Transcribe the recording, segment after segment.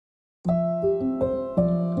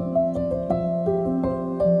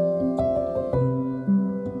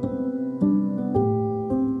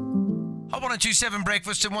1027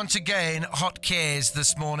 Breakfast, and once again, hot cares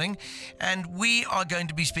this morning. And we are going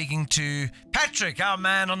to be speaking to Patrick, our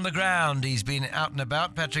man on the ground. He's been out and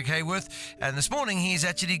about, Patrick Hayworth. And this morning, he's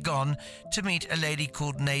actually gone to meet a lady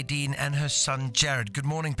called Nadine and her son, Jared. Good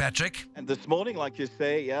morning, Patrick. And this morning, like you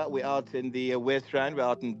say, we're out in the West Rand. We're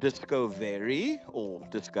out in Discovery, or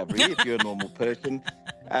Discovery, if you're a normal person.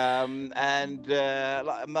 Man,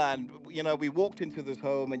 we walked into this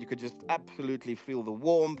home and you could just absolutely feel the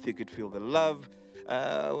warmth. You could feel the love.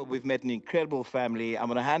 We've met an incredible family. I'm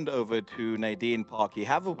going to hand over to Nadine Parkey.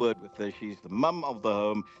 Have a word with her. She's the mum of the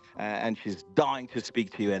home, and she's dying to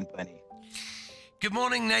speak to you and Bunny. Good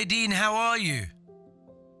morning, Nadine. How are you?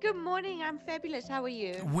 Good morning. I'm fabulous. How are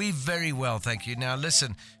you? We're very well, thank you. Now,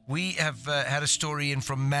 listen, we have had a story in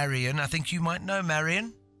from Marion. I think you might know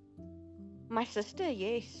Marion. My sister,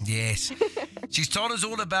 yes. Yes. She's told us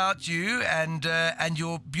all about you and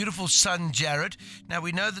your beautiful son, Jared. Now,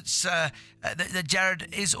 we know that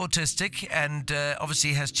Jared is autistic and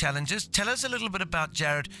obviously has challenges. Tell us a little bit about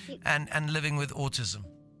Jared and living with autism.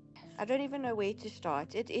 I don't even know where to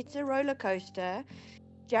start. It's a roller coaster.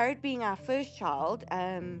 Jared being our first child,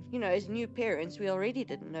 as new parents, we already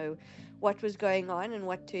didn't know what was going on and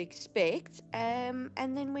what to expect. And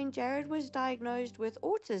then when Jared was diagnosed with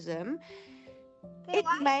autism, it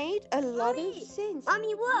made a lot of sense.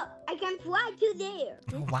 Mommy, look, I can fly to there.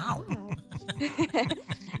 Oh, wow.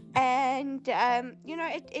 And,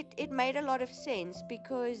 it made a lot of sense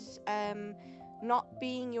because not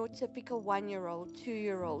being your typical 1-year-old,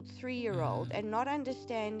 2-year-old, 3-year-old, and not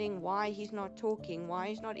understanding why he's not talking, why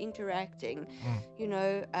he's not interacting.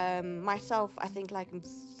 Myself, I think like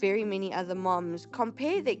very many other moms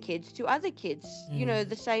compare their kids to other kids,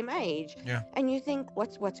 the same age. Yeah. And you think,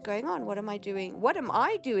 what's going on? What am I doing? What am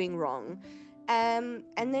I doing wrong? And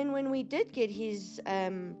then when we did get his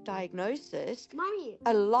diagnosis, Mommy,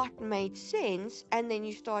 a lot made sense. And then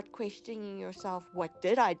you start questioning yourself, what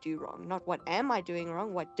did I do wrong? Not what am I doing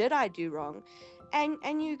wrong? What did I do wrong?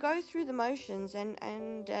 And you go through the motions.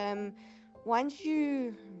 And once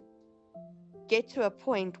you get to a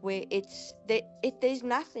point where there's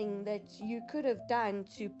nothing that you could have done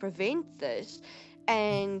to prevent this,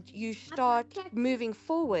 and you start moving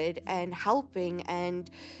forward and helping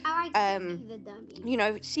and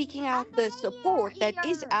seeking out the support that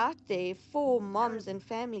is out there for moms and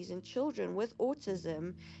families and children with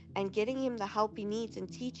autism, and getting him the help he needs and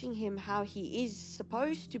teaching him how he is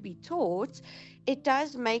supposed to be taught, it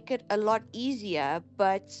does make it a lot easier,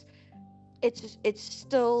 but it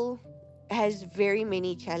still has very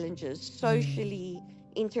many challenges socially,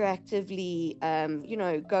 interactively.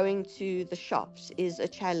 Going to the shops is a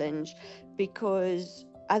challenge because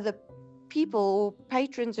other people,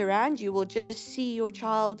 patrons around you, will just see your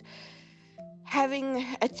child having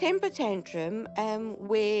a temper tantrum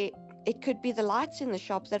where it could be the lights in the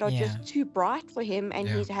shops that are just too bright for him, and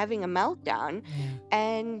he's having a meltdown.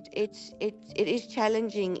 And it is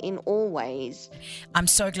challenging in all ways. I'm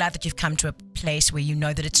so glad that you've come to a place where you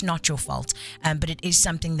know that it's not your fault, but it is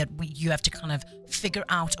something that you have to kind of figure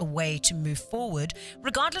out a way to move forward,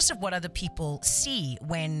 regardless of what other people see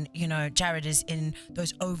when, Jared is in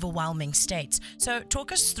those overwhelming states. So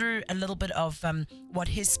talk us through a little bit of what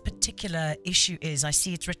his particular issue is. I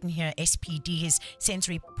see it's written here, SPD, his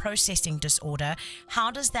sensory processing disorder.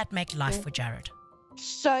 How does that make life for Jared?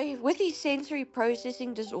 So with his sensory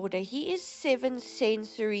processing disorder, he is 7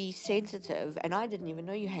 sensory sensitive, and I didn't even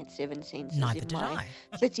know you had 7 senses. Neither in did my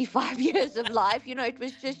I. 35 years of life. It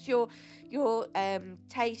was just your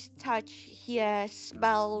taste, touch, hear,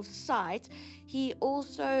 smell, sight. He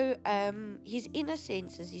also, his inner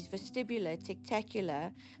senses, his vestibular, tacticular.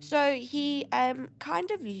 So he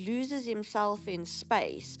kind of loses himself in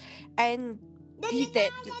space, and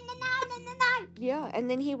and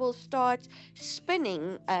then he will start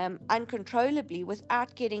spinning uncontrollably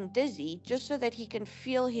without getting dizzy, just so that he can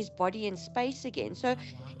feel his body in space again. So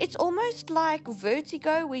it's almost like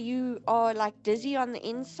vertigo, where you are like dizzy on the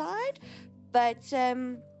inside, but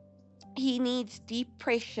he needs deep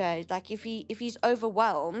pressure. Like if he's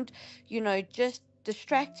overwhelmed, just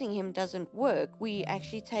distracting him doesn't work. We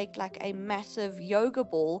actually take like a massive yoga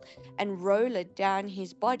ball and roll it down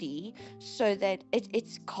his body so that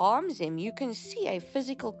it calms him. You can see a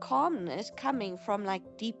physical calmness coming from like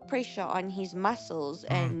deep pressure on his muscles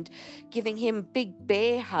and giving him big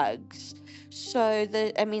bear hugs. So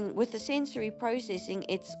with the sensory processing,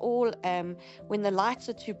 it's all when the lights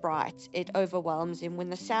are too bright, it overwhelms him.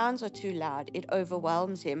 When the sounds are too loud, it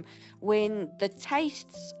overwhelms him. When the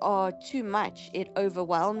tastes are too much, it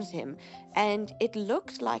overwhelms him, and it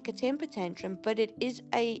looks like a temper tantrum, but it is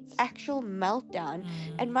a actual meltdown,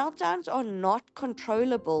 and meltdowns are not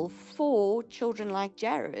controllable for children like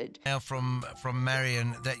Jared. Now from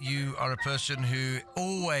Marion that you are a person who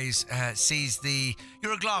always sees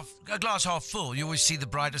you're a glass half full. You always see the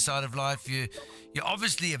brighter side of life. You're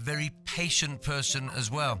obviously a very patient person as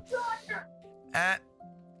well.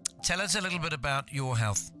 Tell us a little bit about your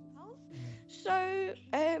health. So,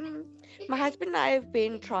 my husband and I have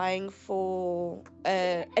been trying for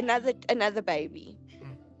another baby,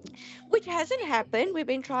 which hasn't happened. We've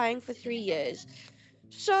been trying for 3 years.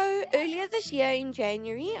 So earlier this year in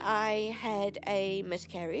January, I had a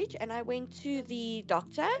miscarriage, and I went to the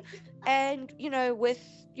doctor, and with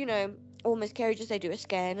all miscarriages, they do a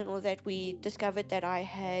scan and all that. We discovered that I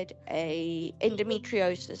had a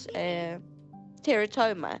endometriosis,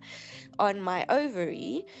 teratoma on my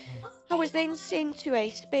ovary. I was then sent to a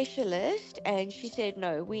specialist, and she said,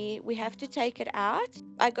 no, we have to take it out.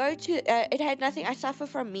 I go to, it had nothing, I suffer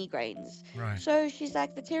from migraines. Right. So she's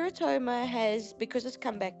like, the teratoma has, because it's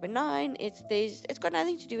come back benign, it's got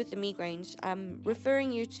nothing to do with the migraines. I'm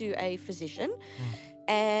referring you to a physician.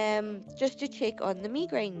 Just to check on the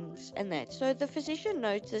migraines and that. So the physician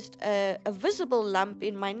noticed a visible lump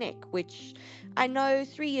in my neck, which I know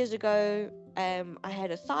 3 years ago I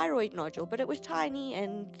had a thyroid nodule, but it was tiny,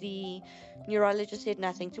 and the neurologist said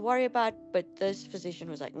nothing to worry about. But this physician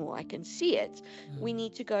was like, well, I can see it. We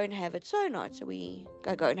need to go and have it sonoed. So we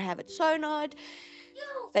go and have it sonoed.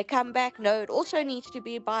 They come back, no, it also needs to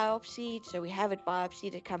be biopsied. So we have it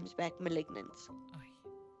biopsied, it comes back malignant.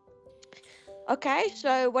 Okay,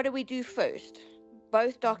 so what do we do first?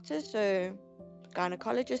 Both doctors, so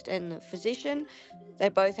gynecologist and the physician, they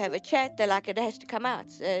both have a chat. They're like, it has to come out.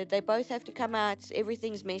 They both have to come out.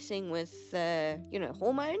 Everything's messing with,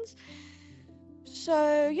 hormones.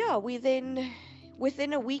 So, yeah, we then,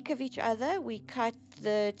 within a week of each other, we cut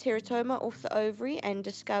the teratoma off the ovary and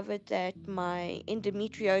discovered that my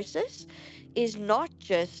endometriosis is not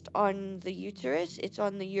just on the uterus, it's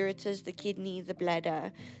on the ureters, the kidney, the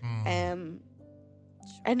bladder.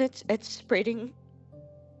 And it's spreading.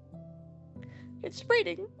 It's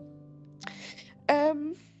spreading.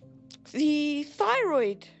 The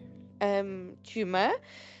thyroid tumor,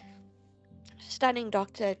 stunning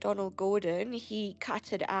Dr. Donald Gordon, he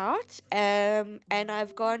cut it out, and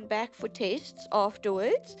I've gone back for tests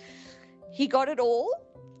afterwards. He got it all,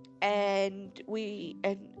 and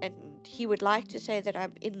he would like to say that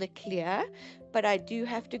I'm in the clear, but I do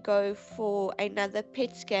have to go for another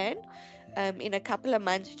PET scan in a couple of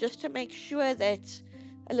months, just to make sure that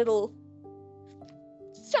a little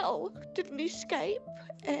cell didn't escape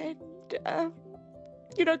and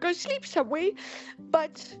go sleep somewhere.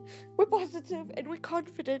 But we're positive and we're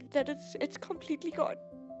confident that it's completely gone.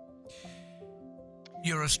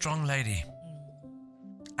 You're a strong lady,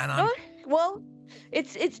 and well,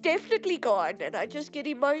 it's definitely gone, and I just get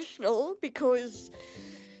emotional because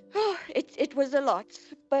it was a lot,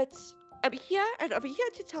 but I'm here, and I'm here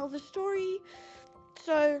to tell the story.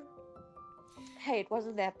 So, hey, it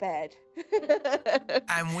wasn't that bad.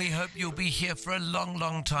 And we hope you'll be here for a long,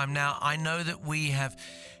 long time. Now, I know that we have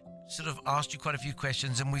sort of asked you quite a few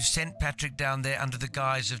questions, and we've sent Patrick down there under the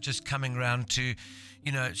guise of just coming around to,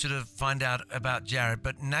 sort of find out about Jared.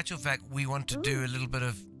 But in actual fact, we want to do a little bit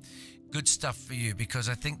of good stuff for you, because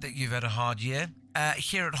I think that you've had a hard year.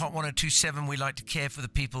 Here at Hot 1027, we like to care for the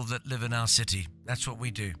people that live in our city. That's what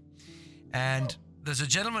we do. And there's a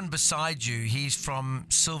gentleman beside you. He's from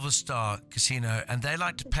Silverstar Casino, and they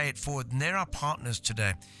like to pay it forward, and they're our partners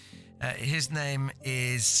today. His name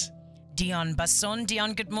is Dion Basson.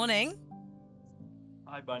 Dion, good morning.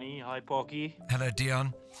 Hi, Bunny. Hi, Porky. Hello,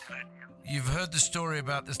 Dion. You've heard the story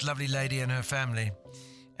about this lovely lady and her family,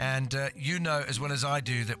 and you know as well as I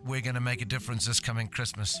do that we're going to make a difference this coming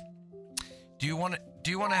Christmas. Do you want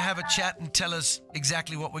to have a chat and tell us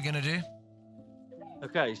exactly what we're going to do?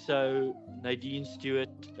 Okay, so Nadine, Stewart,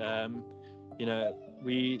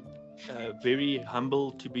 we very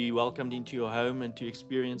humble to be welcomed into your home and to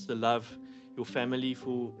experience the love your family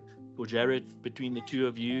for Jared, between the two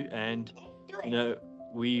of you. And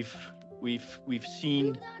we've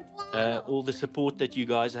seen all the support that you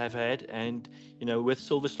guys have had, and with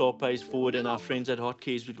Silverstar Pays Forward and our friends at Hot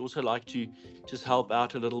Cares, we'd also like to just help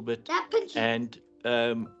out a little bit. And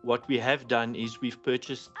what we have done is we've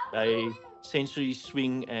purchased a sensory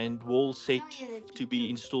swing and wall set to be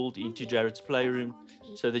installed into Jared's playroom,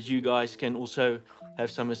 so that you guys can also have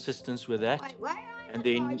some assistance with that. And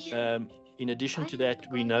then in addition to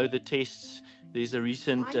that, we know the tests. There's a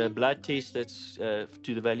recent blood test that's to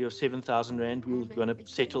the value of 7,000 Rand. We're going to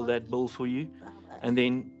settle that bill for you. And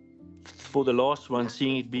then for the last one,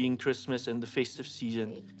 seeing it being Christmas and the festive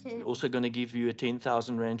season, we're also going to give you a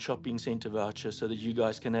 10,000 Rand shopping center voucher so that you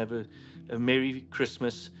guys can have a Merry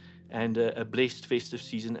Christmas and a blessed festive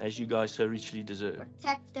season as you guys so richly deserve.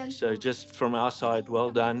 So just from our side,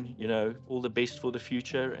 well done. All the best for the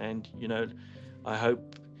future. And, I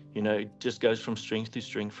hope, it just goes from strength to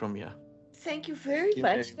strength from here. Thank you very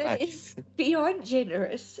much. That is beyond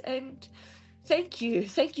generous. And thank you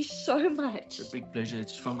so much. It's a big pleasure.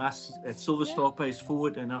 It's from us at Silverstar Pays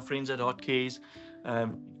Forward and our friends at Hot Cares.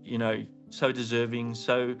 So deserving,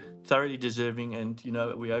 so thoroughly deserving, and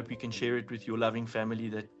we hope you can share it with your loving family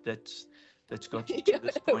that's got you to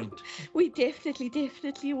this point. We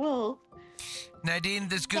definitely will. Nadine,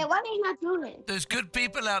 there's good. Hey, why are you not doing it? There's good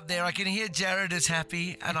people out there. I can hear Jared is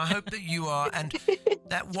happy, and I hope that you are. And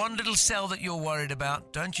that one little cell that you're worried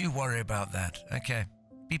about, don't you worry about that. Okay,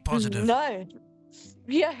 be positive. No.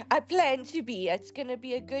 Yeah, I plan to be. It's going to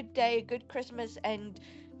be a good day, a good Christmas, and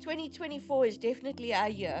 2024 is definitely our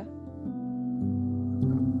year.